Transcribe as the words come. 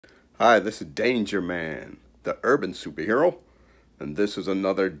Hi, this is Danger Man, the urban superhero, and this is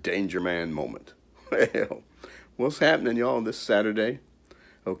another Danger Man moment. Well, what's happening, y'all, this Saturday?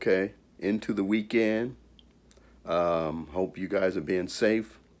 Okay, into the weekend. Hope you guys are being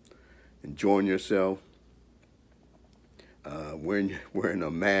safe, enjoying yourself, wearing a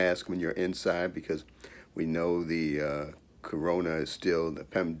mask when you're inside because we know the the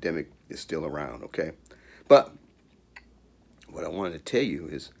pandemic is still around, okay? But what I wanted to tell you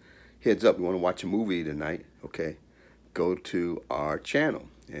is, heads up, you want to watch a movie tonight, okay? Go to our channel,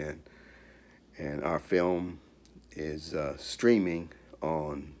 and our film is streaming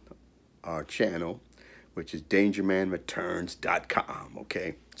on our channel, which is DangerManReturns.com,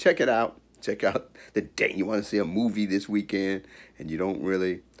 okay? Check it out. Check out the day you want to see a movie this weekend and you don't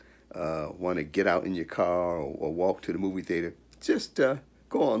really want to get out in your car or walk to the movie theater. Just go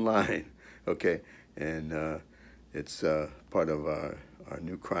online, okay? And it's part of our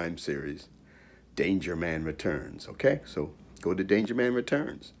new crime series, Danger Man Returns, okay? So go to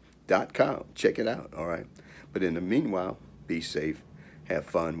DangerManReturns.com. Check it out, all right? But in the meanwhile, be safe, have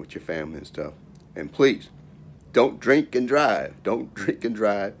fun with your family and stuff. And please, don't drink and drive. Don't drink and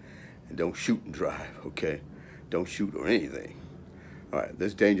drive, and don't shoot and drive, okay? Don't shoot or anything. All right,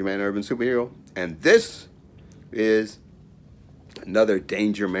 this is Danger Man Urban Superhero, and this is another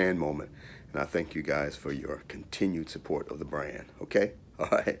Danger Man moment. And I thank you guys for your continued support of the brand, okay? All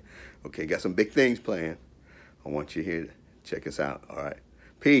right? Okay, got some big things planned. I want you here to check us out, all right?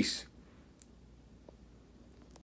 Peace.